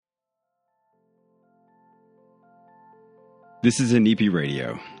This is Inipi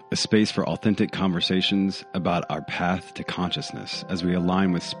Radio, a space for authentic conversations about our path to consciousness as we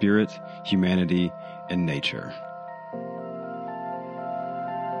align with spirit, humanity, and nature.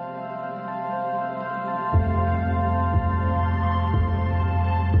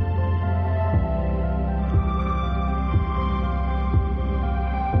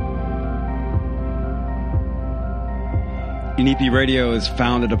 Inipi Radio is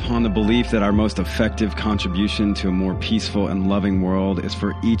founded upon the belief that our most effective contribution to a more peaceful and loving world is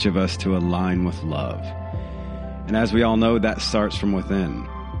for each of us to align with love. And as we all know, that starts from within.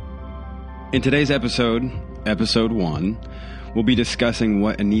 In today's episode 1, we'll be discussing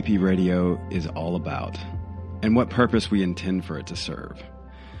what Inipi Radio is all about and what purpose we intend for it to serve.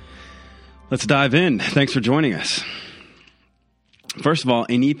 Let's dive in. Thanks for joining us. First of all,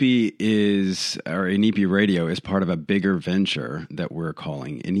 Inipi Radio is part of a bigger venture that we're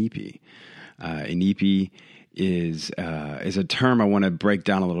calling Inipi. Inipi is a term I want to break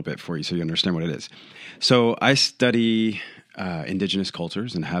down a little bit for you so you understand what it is. So I study indigenous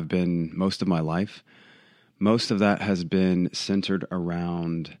cultures and have been most of my life. Most of that has been centered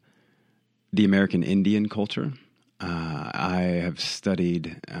around the American Indian culture. I have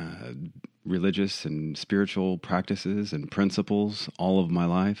studied religious and spiritual practices and principles all of my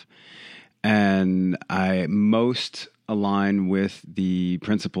life. And I most align with the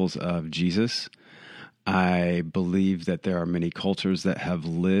principles of Jesus. I believe that there are many cultures that have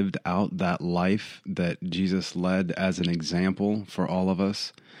lived out that life that Jesus led as an example for all of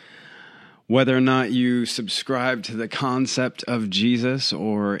us. Whether or not you subscribe to the concept of Jesus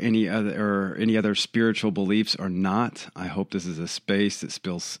or any other spiritual beliefs or not, I hope this is a space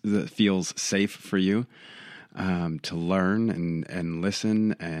that feels safe for you to learn and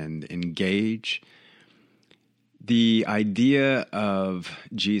listen and engage. The idea of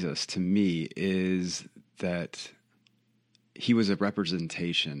Jesus to me is that he was a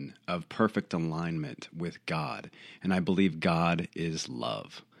representation of perfect alignment with God, and I believe God is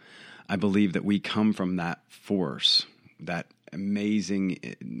love. I believe that we come from that force, that amazing,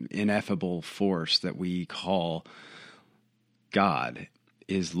 ineffable force that we call God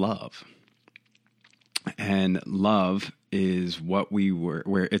is love. And love is what we were,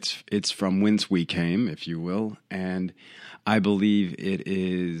 where it's from whence we came, if you will. And I believe it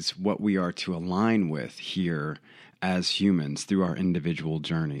is what we are to align with here as humans through our individual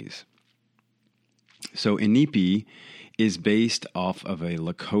journeys. So Inipi is based off of a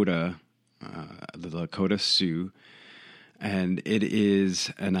Lakota, the Lakota Sioux, and it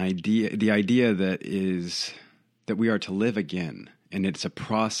is the idea that we are to live again, and it's a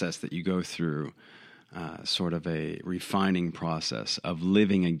process that you go through, sort of a refining process of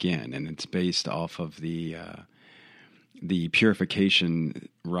living again, and it's based off of the purification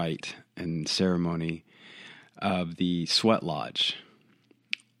rite and ceremony of the sweat lodge,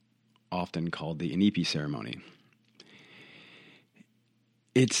 often called the Inipi ceremony.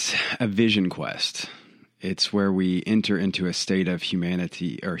 It's a vision quest. It's where we enter into a state of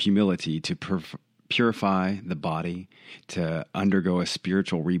humanity or humility to purify the body, to undergo a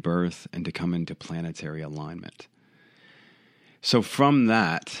spiritual rebirth, and to come into planetary alignment. So from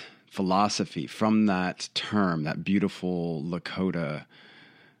that philosophy, from that term, that beautiful Lakota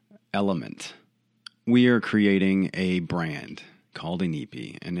element, we are creating a brand called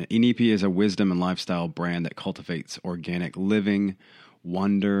Inipi. And Inipi is a wisdom and lifestyle brand that cultivates organic living,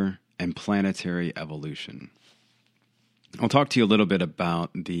 wonder, and planetary evolution. I'll talk to you a little bit about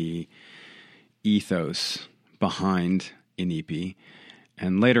the ethos behind Inipi,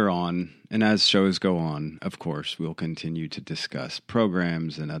 and later on, and as shows go on, of course, we'll continue to discuss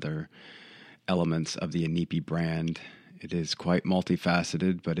programs and other elements of the Inipi brand. It is quite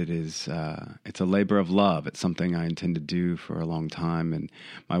multifaceted, but it's a labor of love. It's something I intend to do for a long time, and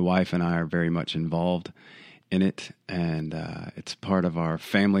my wife and I are very much involved in it, and it's part of our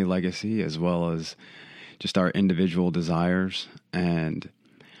family legacy as well as just our individual desires, and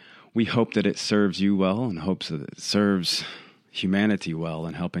we hope that it serves you well and hopes that it serves humanity well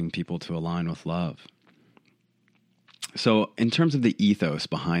in helping people to align with love. So in terms of the ethos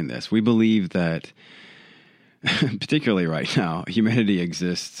behind this, we believe that particularly right now, humanity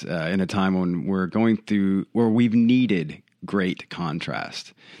exists in a time when where we've needed great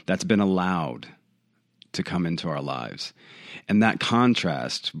contrast that's been allowed to come into our lives. And that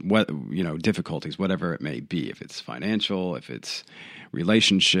contrast, difficulties, whatever it may be, if it's financial, if it's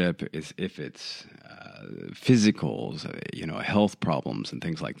relationship, if it's physicals, health problems and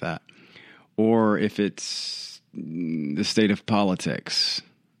things like that, or if it's the state of politics,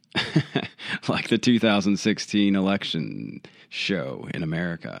 like the 2016 election show in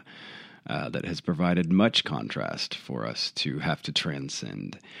America, that has provided much contrast for us to have to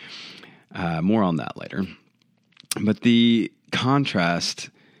transcend. More on that later. But the contrast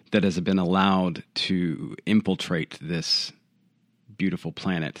that has been allowed to infiltrate this beautiful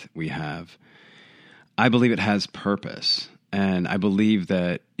planet we have, I believe it has purpose. And I believe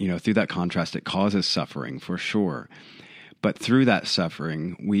that, through that contrast, it causes suffering for sure. But through that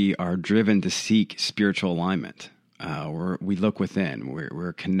suffering, we are driven to seek spiritual alignment. We look within.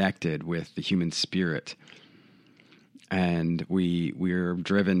 We're connected with the human spirit. And we're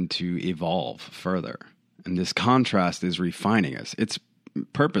driven to evolve further. And this contrast is refining us. It's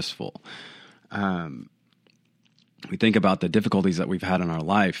purposeful. We think about the difficulties that we've had in our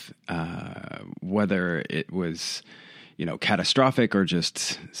life, whether it was, catastrophic or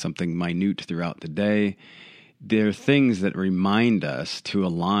just something minute throughout the day. They're things that remind us to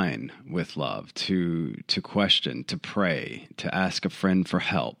align with love, to question, to pray, to ask a friend for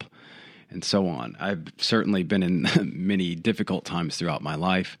help, and so on. I've certainly been in many difficult times throughout my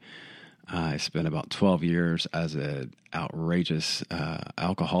life. I spent about 12 years as an outrageous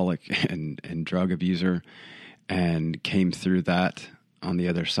alcoholic and drug abuser, and came through that on the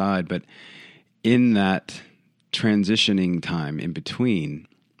other side. But in that transitioning time in between,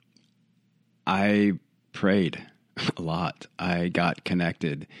 I prayed a lot. I got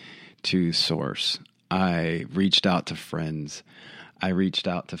connected to Source. I reached out to friends. I reached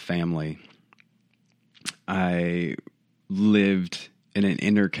out to family. I lived in an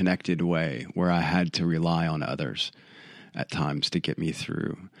interconnected way where I had to rely on others at times to get me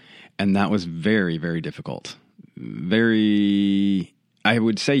through. And that was very, very difficult. Very, I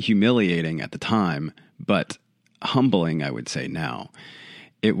would say humiliating at the time, but humbling, I would say now.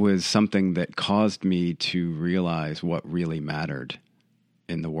 It was something that caused me to realize what really mattered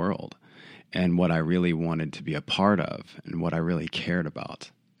in the world and what I really wanted to be a part of and what I really cared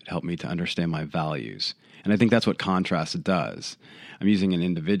about. It helped me to understand my values. And I think that's what contrast does. I'm using an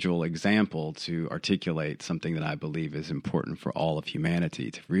individual example to articulate something that I believe is important for all of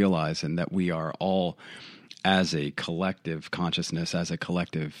humanity, to realize and that we are all, as a collective consciousness, as a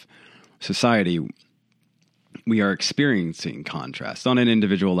collective society, we are experiencing contrast on an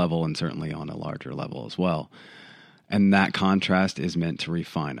individual level and certainly on a larger level as well. And that contrast is meant to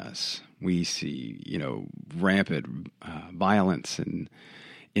refine us. We see, rampant violence and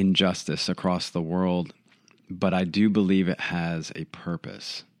injustice across the world, but I do believe it has a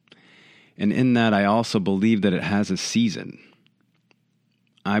purpose. And in that, I also believe that it has a season.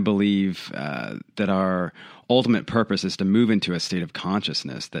 I believe that our ultimate purpose is to move into a state of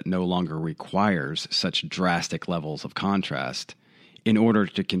consciousness that no longer requires such drastic levels of contrast in order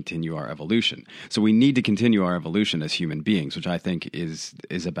to continue our evolution. So we need to continue our evolution as human beings, which I think is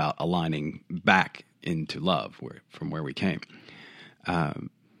about aligning back into love from where we came.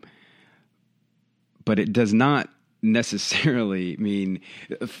 But it does not necessarily mean,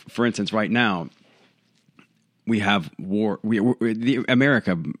 for instance, right now, we have war.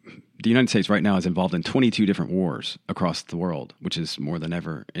 The United States right now is involved in 22 different wars across the world, which is more than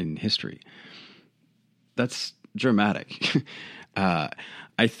ever in history. That's dramatic.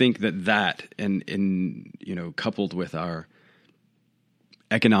 I think that and coupled with our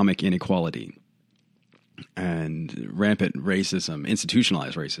economic inequality and rampant racism,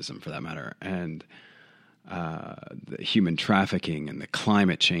 institutionalized racism for that matter, and the human trafficking and the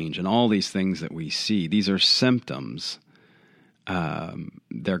climate change and all these things that we see, these are symptoms.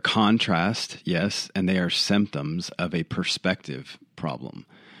 They're contrast, yes, and they are symptoms of a perspective problem.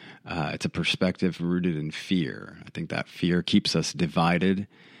 It's a perspective rooted in fear. I think that fear keeps us divided,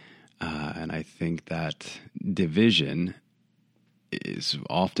 and I think that division is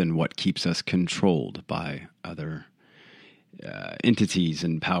often what keeps us controlled by other entities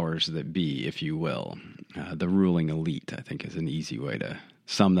and powers that be, if you will. The ruling elite, I think, is an easy way to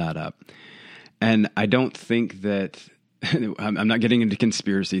sum that up. And I don't think that I'm not getting into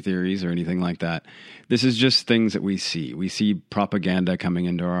conspiracy theories or anything like that. This is just things that we see. We see propaganda coming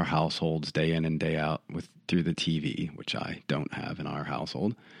into our households day in and day out through the TV, which I don't have in our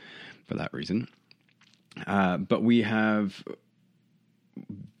household for that reason. But we have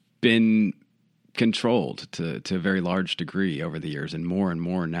been controlled to a very large degree over the years, and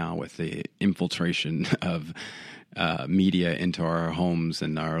more now with the infiltration of media into our homes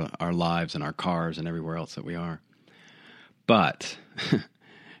and our lives and our cars and everywhere else that we are. But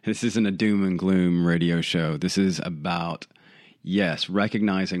this isn't a doom and gloom radio show. This is about, yes,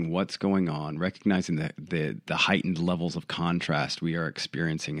 recognizing what's going on, recognizing the heightened levels of contrast we are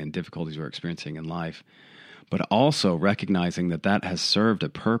experiencing and difficulties we're experiencing in life, but also recognizing that has served a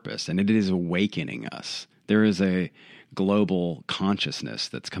purpose and it is awakening us. There is a global consciousness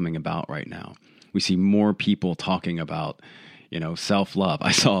that's coming about right now. We see more people talking about, self-love.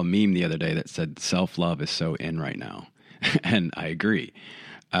 I saw a meme the other day that said self-love is so in right now. And I agree.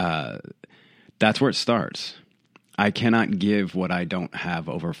 That's where it starts. I cannot give what I don't have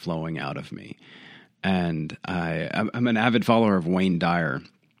overflowing out of me. And I'm an avid follower of Wayne Dyer.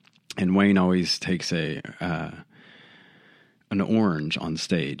 And Wayne always takes an orange on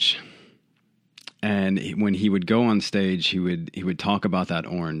stage. And when he would go on stage, he would talk about that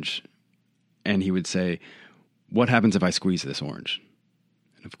orange. And he would say, what happens if I squeeze this orange?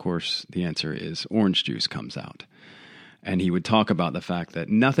 And of course, the answer is orange juice comes out. And he would talk about the fact that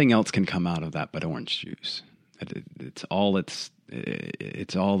nothing else can come out of that but orange juice. It's all that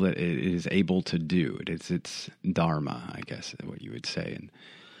it is able to do. It's its dharma, I guess, is what you would say.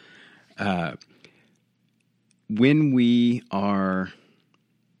 And when we are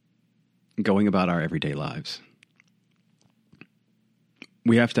going about our everyday lives,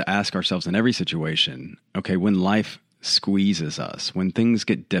 we have to ask ourselves in every situation, okay, when life squeezes us, when things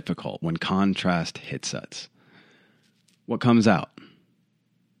get difficult, when contrast hits us, what comes out?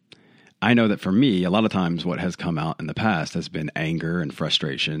 I know that for me, a lot of times what has come out in the past has been anger and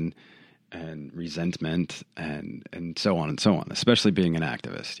frustration and resentment and so on and so on, especially being an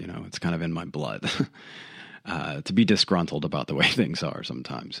activist. It's kind of in my blood to be disgruntled about the way things are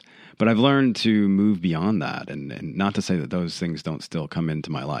sometimes. But I've learned to move beyond that and not to say that those things don't still come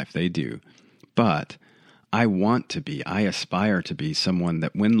into my life. They do. But I aspire to be someone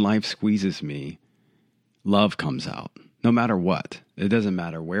that when life squeezes me, love comes out. No matter what. It doesn't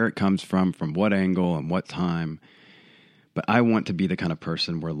matter where it comes from what angle and what time. But I want to be the kind of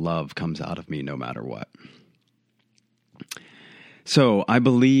person where love comes out of me no matter what. So I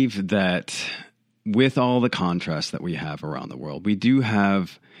believe that with all the contrast that we have around the world, we do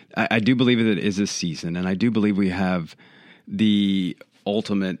have, I do believe that it is a season, and I do believe we have the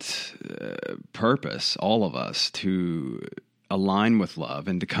ultimate purpose, all of us, to align with love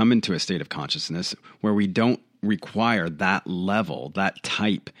and to come into a state of consciousness where we don't require that level, that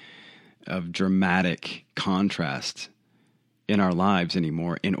type of dramatic contrast in our lives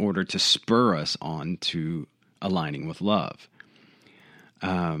anymore in order to spur us on to aligning with love.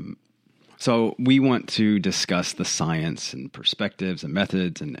 So we want to discuss the science and perspectives and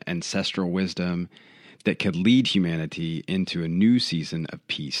methods and ancestral wisdom that could lead humanity into a new season of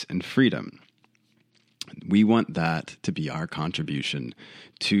peace and freedom. We want that to be our contribution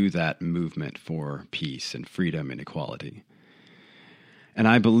to that movement for peace and freedom and equality. And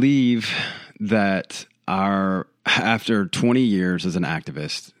I believe that after 20 years as an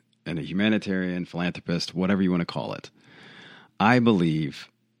activist and a humanitarian, philanthropist, whatever you want to call it, I believe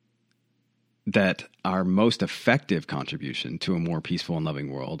that our most effective contribution to a more peaceful and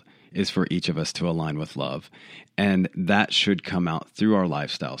loving world is for each of us to align with love. And that should come out through our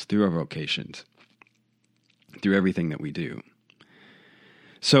lifestyles, through our vocations, through everything that we do.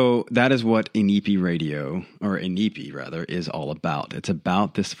 So that is what Inipi Radio, or Inipi rather, is all about. It's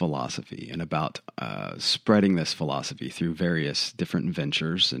about this philosophy and about spreading this philosophy through various different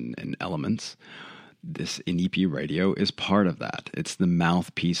ventures and elements. This Inipi Radio is part of that. It's the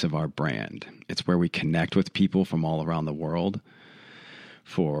mouthpiece of our brand. It's where we connect with people from all around the world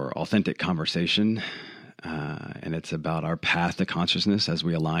for authentic conversation. And it's about our path to consciousness as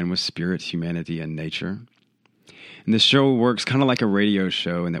we align with spirit, humanity, and nature. And this show works kind of like a radio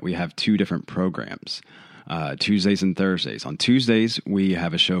show in that we have two different programs, Tuesdays and Thursdays. On Tuesdays, we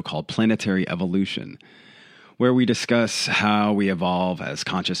have a show called Planetary Evolution, where we discuss how we evolve as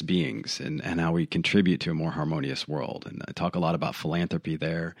conscious beings and how we contribute to a more harmonious world. And I talk a lot about philanthropy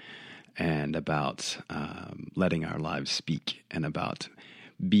there and about letting our lives speak and about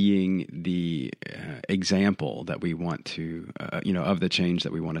being the example that we want to, of the change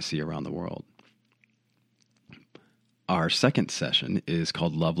that we want to see around the world. Our second session is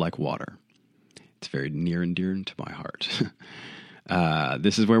called Love Like Water. It's very near and dear to my heart.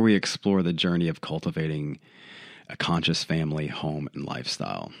 This is where we explore the journey of cultivating a conscious family, home, and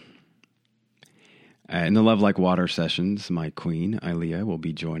lifestyle. In the Love Like Water sessions, my queen, Ilea, will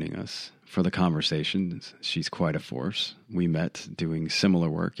be joining us for the conversations. She's quite a force. We met doing similar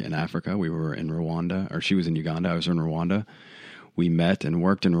work in Africa. We were in Rwanda, or she was in Uganda, I was in Rwanda. We met and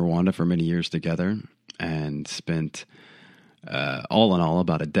worked in Rwanda for many years together and spent, all in all,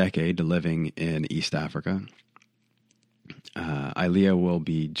 about a decade living in East Africa. Ilea will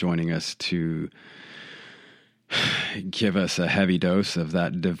be joining us to give us a heavy dose of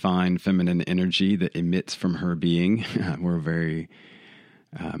that divine feminine energy that emits from her being. We're very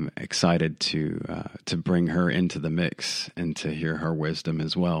excited to bring her into the mix and to hear her wisdom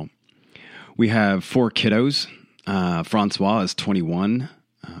as well. We have 4 kiddos Francois is 21.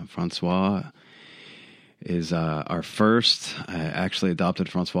 Francois is our first. I actually adopted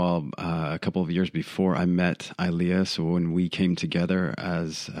Francois a couple of years before I met Ilea. So when we came together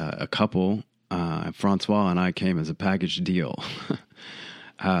as a couple, Francois and I came as a package deal.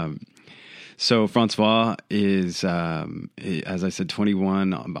 So Francois is, as I said,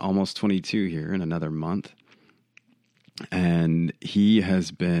 21, almost 22 here in another month. And he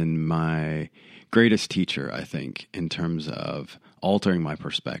has been my greatest teacher, I think, in terms of altering my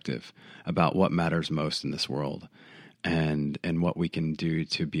perspective about what matters most in this world and what we can do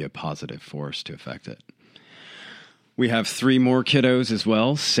to be a positive force to affect it. We have 3 more kiddos as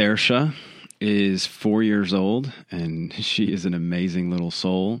well. Saoirse is 4 years old, and she is an amazing little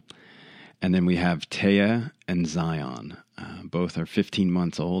soul. And then we have Taya and Zion. Both are 15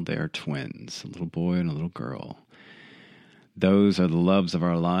 months old. They are twins, a little boy and a little girl. Those are the loves of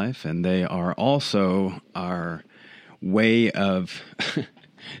our life, and they are also our way of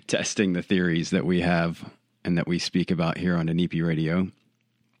testing the theories that we have and that we speak about here on Inipi Radio.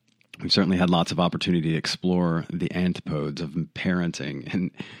 We've certainly had lots of opportunity to explore the antipodes of parenting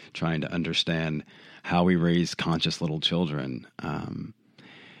and trying to understand how we raise conscious little children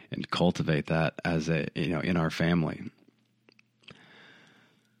and cultivate that as in our family.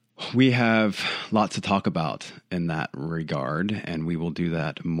 We have lots to talk about in that regard, and we will do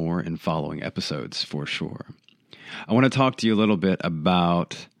that more in following episodes for sure. I want to talk to you a little bit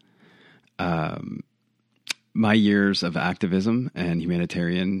about my years of activism and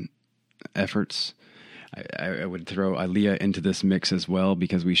humanitarian efforts. I would throw Ilea into this mix as well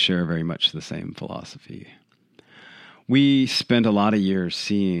because we share very much the same philosophy. We spent a lot of years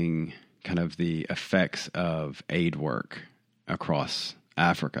seeing kind of the effects of aid work across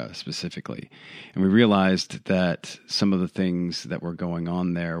Africa specifically. And we realized that some of the things that were going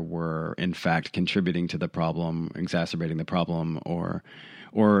on there were in fact contributing to the problem, exacerbating the problem, or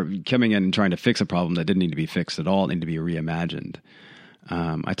coming in and trying to fix a problem that didn't need to be fixed at all, it needed to be reimagined.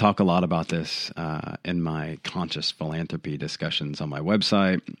 I talk a lot about this in my conscious philanthropy discussions on my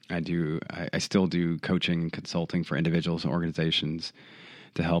website. I still do coaching and consulting for individuals and organizations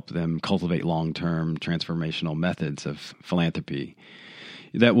to help them cultivate long-term transformational methods of philanthropy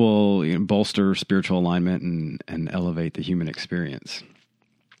that will bolster spiritual alignment and elevate the human experience.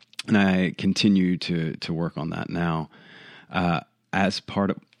 And I continue to work on that now as part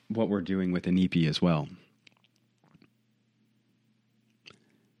of what we're doing with Inipi as well.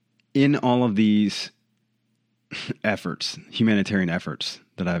 In all of these efforts, humanitarian efforts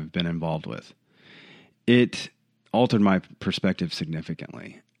that I've been involved with, it altered my perspective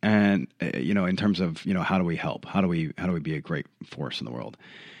significantly. And, in terms of, how do we help? How do we be a great force in the world?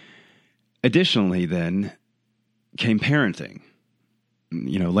 Additionally, then came parenting,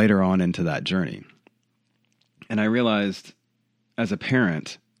 later on into that journey. And I realized as a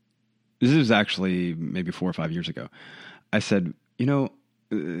parent, this was actually maybe 4 or 5 years ago, I said,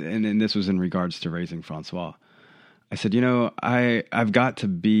 and this was in regards to raising Francois. I said, I've got to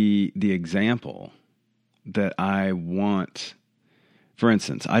be the example that I want. For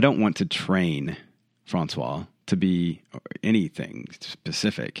instance, I don't want to train Francois to be anything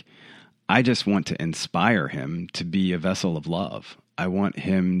specific. I just want to inspire him to be a vessel of love. I want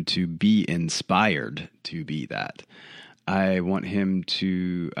him to be inspired to be that. I want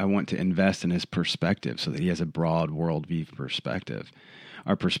to invest in his perspective so that he has a broad worldview perspective.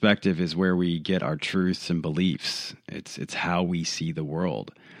 Our perspective is where we get our truths and beliefs. It's how we see the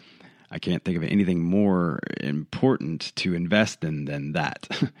world. I can't think of anything more important to invest in than that,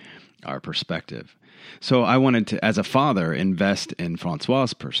 our perspective. So I wanted to, as a father, invest in Francois'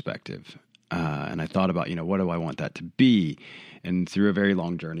 perspective. And I thought about, what do I want that to be? And through a very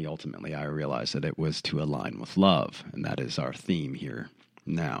long journey, ultimately, I realized that it was to align with love. And that is our theme here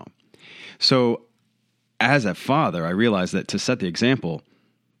now. So as a father, I realized that to set the example,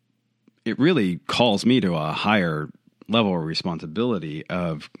 it really calls me to a higher level of responsibility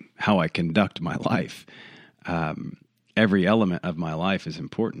of how I conduct my life. Every element of my life is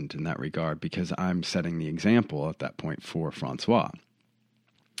important in that regard because I'm setting the example at that point for Francois.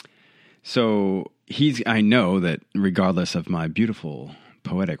 So I know that regardless of my beautiful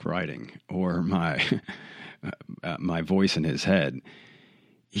poetic writing or my voice in his head,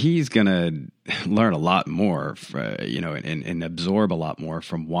 he's going to learn a lot more, and absorb a lot more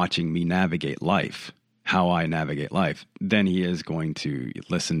from watching me navigate life, how I navigate life, than he is going to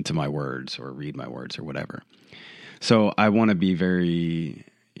listen to my words or read my words or whatever. So I want to be very,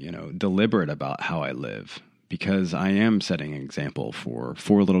 deliberate about how I live because I am setting an example for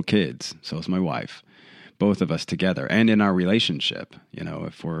 4 little kids. So is my wife, both of us together, and in our relationship.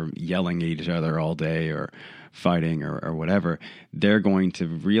 If we're yelling at each other all day or fighting or whatever, they're going to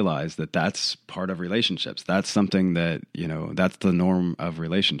realize that that's part of relationships. That's something that, that's the norm of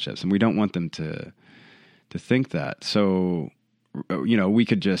relationships. And we don't want them to think that. So, we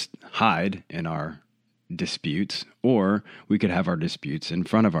could just hide in our disputes, or we could have our disputes in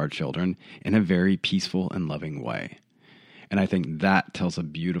front of our children in a very peaceful and loving way. And I think that tells a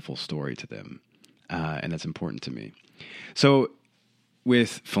beautiful story to them. And that's important to me. So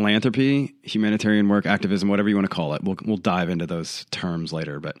with philanthropy, humanitarian work, activism, whatever you want to call it, we'll dive into those terms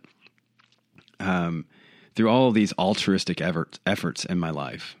later. But through all of these altruistic efforts in my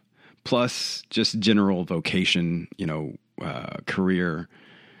life, plus just general vocation, career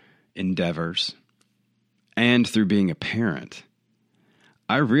endeavors, and through being a parent,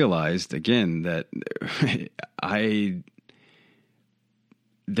 I realized again that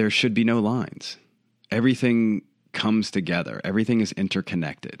there should be no lines. Everything comes together. Everything is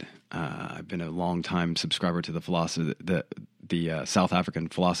interconnected. I've been a long time subscriber to the philosophy, the South African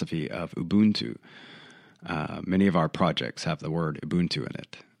philosophy of Ubuntu. Many of our projects have the word Ubuntu in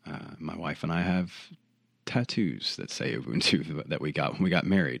it. My wife and I have tattoos that say Ubuntu that we got when we got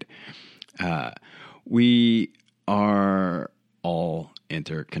married. We are all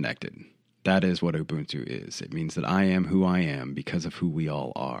interconnected. That is what Ubuntu is. It means that I am who I am because of who we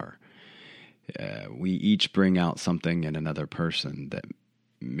all are. We each bring out something in another person that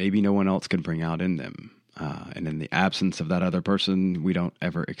maybe no one else can bring out in them. And in the absence of that other person, we don't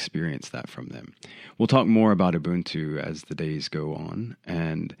ever experience that from them. We'll talk more about Ubuntu as the days go on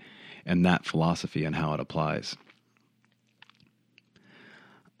and that philosophy and how it applies.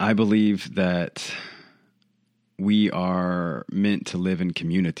 I believe that we are meant to live in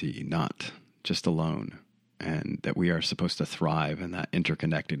community, not just alone, and that we are supposed to thrive in that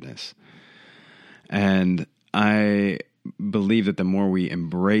interconnectedness. And I believe that the more we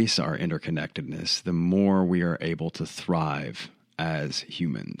embrace our interconnectedness, the more we are able to thrive as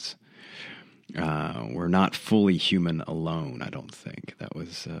humans. We're not fully human alone, I don't think. That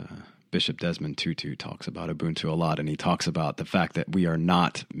was Bishop Desmond Tutu talks about Ubuntu a lot, and he talks about the fact that we are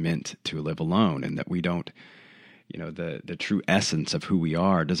not meant to live alone, and that we don't, the true essence of who we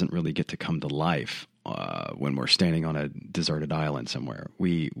are doesn't really get to come to life when we're standing on a deserted island somewhere.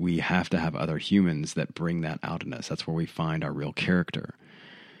 We have to have other humans that bring that out in us. That's where we find our real character,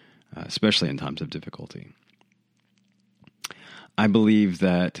 especially in times of difficulty. I believe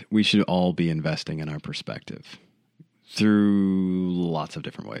that we should all be investing in our perspective through lots of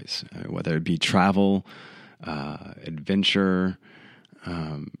different ways, whether it be travel, adventure,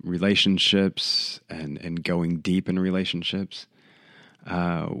 relationships, and going deep in relationships.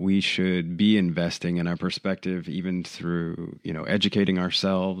 We should be investing in our perspective, even through, educating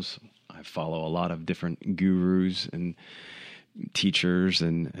ourselves. I follow a lot of different gurus and teachers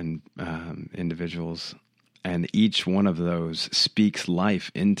and individuals, and each one of those speaks life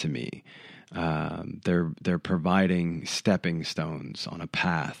into me. They're providing stepping stones on a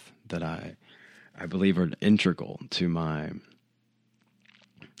path that I believe are integral to my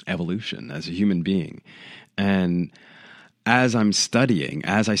evolution as a human being. And as I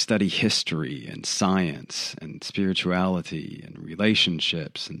study history and science and spirituality and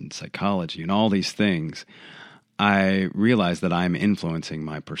relationships and psychology and all these things, I realize that I'm influencing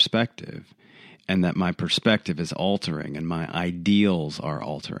my perspective, and that my perspective is altering and my ideals are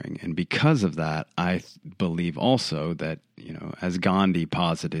altering. And because of that, I believe also that, as Gandhi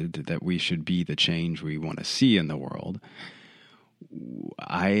posited, that we should be the change we want to see in the world.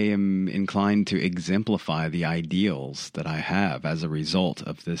 I am inclined to exemplify the ideals that I have as a result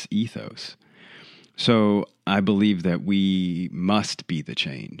of this ethos. So I believe that we must be the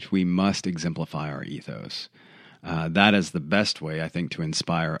change. We must exemplify our ethos. That is the best way, I think, to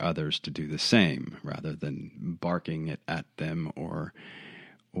inspire others to do the same, rather than barking at them or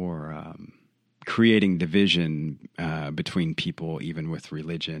creating division between people, even with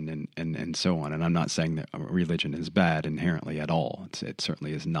religion and so on. And I'm not saying that religion is bad inherently at all. It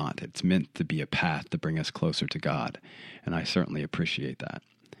certainly is not. It's meant to be a path to bring us closer to God, and I certainly appreciate that.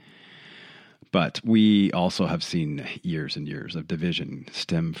 But we also have seen years and years of division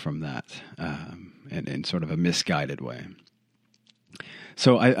stem from that, in sort of a misguided way.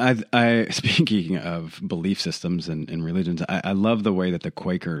 So I speaking of belief systems and religions, I love the way that the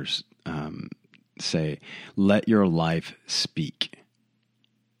Quakers say, "Let your life speak."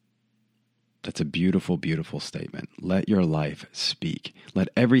 That's a beautiful, beautiful statement. Let your life speak. Let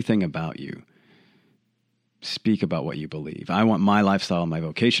everything about you speak about what you believe. I want my lifestyle and my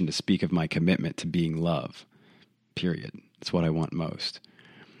vocation to speak of my commitment to being love, period. It's what I want most.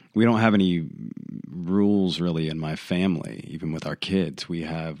 We don't have any rules really in my family. Even with our kids, we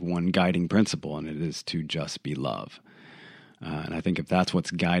have one guiding principle, and it is to just be love. And I think if that's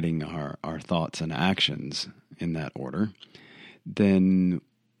what's guiding our thoughts and actions in that order, then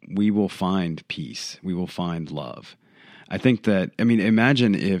we will find peace. We will find love. I think that,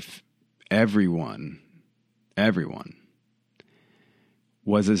 imagine if everyone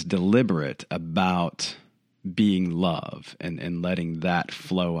was as deliberate about being love and letting that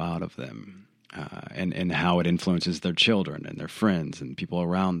flow out of them, and how it influences their children and their friends and people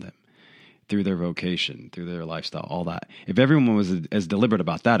around them through their vocation, through their lifestyle, all that. If everyone was as deliberate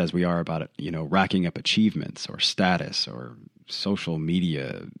about that as we are about it, racking up achievements or status or social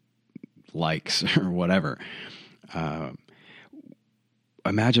media likes or whatever,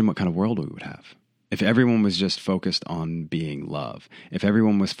 imagine what kind of world we would have. If everyone was just focused on being love, if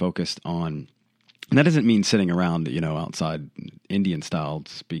everyone was focused on, and that doesn't mean sitting around, outside Indian style,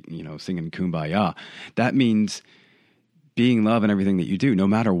 singing Kumbaya. That means being love in everything that you do, no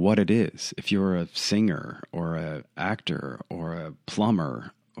matter what it is. If you're a singer or an actor or a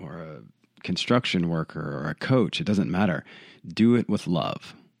plumber or a construction worker or a coach, it doesn't matter. Do it with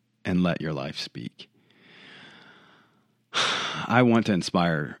love and let your life speak. I want to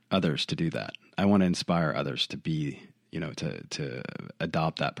inspire others to do that. I want to inspire others to be, to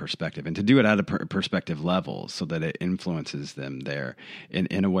adopt that perspective and to do it at a perspective level so that it influences them there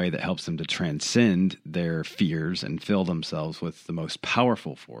in a way that helps them to transcend their fears and fill themselves with the most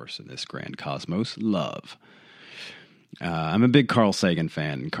powerful force in this grand cosmos, love. I'm a big Carl Sagan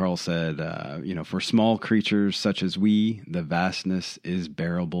fan. Carl said, for small creatures such as we, the vastness is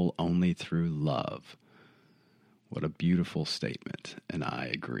bearable only through love. What a beautiful statement, and I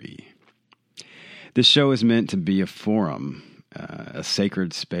agree. This show is meant to be a forum, a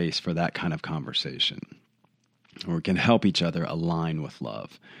sacred space for that kind of conversation, where we can help each other align with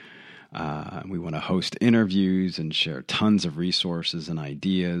love. We want to host interviews and share tons of resources and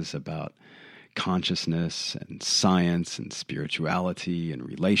ideas about consciousness and science and spirituality and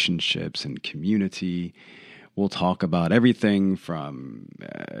relationships and community. We'll talk about everything from,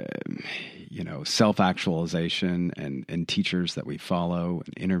 self-actualization and teachers that we follow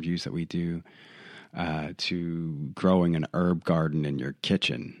and interviews that we do, to growing an herb garden in your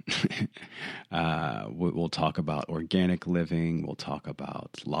kitchen. We'll talk about organic living. We'll talk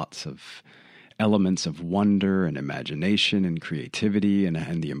about lots of elements of wonder and imagination and creativity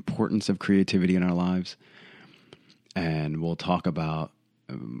and the importance of creativity in our lives. And we'll talk about,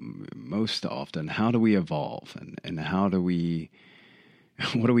 most often, how do we evolve and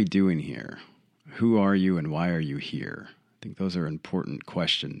what are we doing here? Who are you and why are you here? I think those are important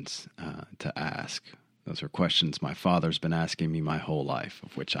questions to ask. Those are questions my father's been asking me my whole life,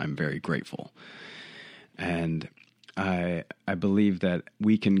 of which I'm very grateful. And I believe that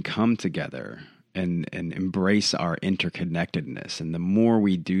we can come together and embrace our interconnectedness. And the more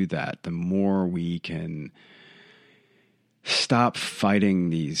we do that, the more we can stop fighting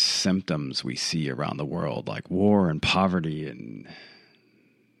these symptoms we see around the world, like war and poverty and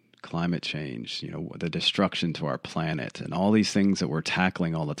climate change, the destruction to our planet and all these things that we're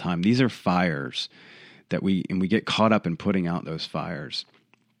tackling all the time. These are fires that we get caught up in putting out those fires.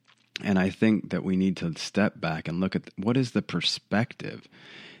 And I think that we need to step back and look at what is the perspective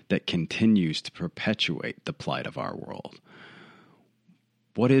that continues to perpetuate the plight of our world.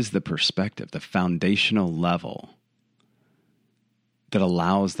 What is the perspective, the foundational level that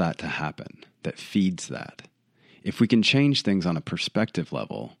allows that to happen, that feeds that? If we can change things on a perspective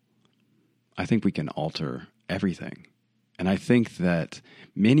level, I think we can alter everything. And I think that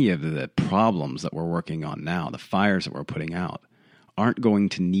many of the problems that we're working on now, the fires that we're putting out, aren't going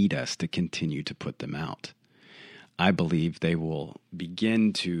to need us to continue to put them out. I believe they will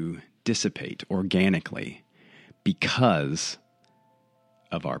begin to dissipate organically because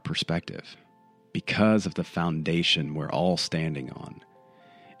of our perspective, because of the foundation we're all standing on.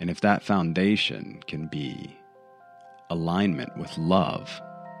 And if that foundation can be alignment with love,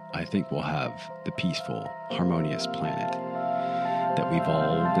 I think we'll have the peaceful, harmonious planet that we've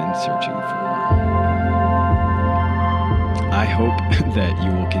all been searching for. I hope that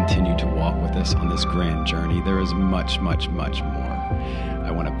you will continue to walk with us on this grand journey. There is much, much, much more.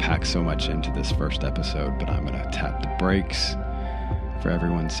 I want to pack so much into this first episode, but I'm going to tap the brakes for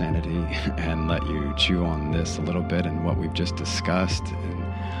everyone's sanity and let you chew on this a little bit and what we've just discussed. And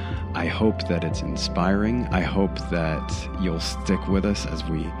I hope that it's inspiring. I hope that you'll stick with us as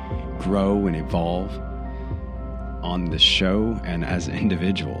we grow and evolve on this show and as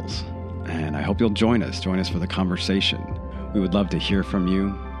individuals. And I hope you'll join us for the conversation. We would love to hear from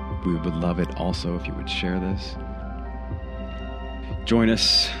you. We would love it also if you would share this. Join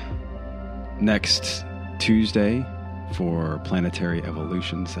us next Tuesday for Planetary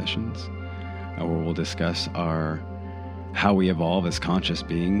Evolution sessions, where we'll discuss how we evolve as conscious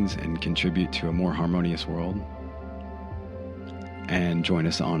beings and contribute to a more harmonious world. And join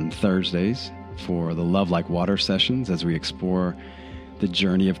us on Thursdays for the Love Like Water sessions as we explore the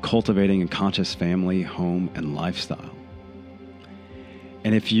journey of cultivating a conscious family, home, and lifestyle.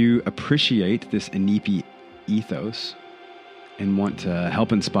 And if you appreciate this Inipi ethos and want to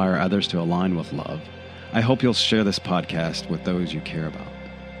help inspire others to align with love, I hope you'll share this podcast with those you care about.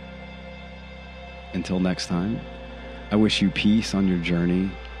 Until next time, I wish you peace on your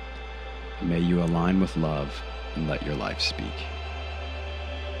journey, and may you align with love and let your life speak.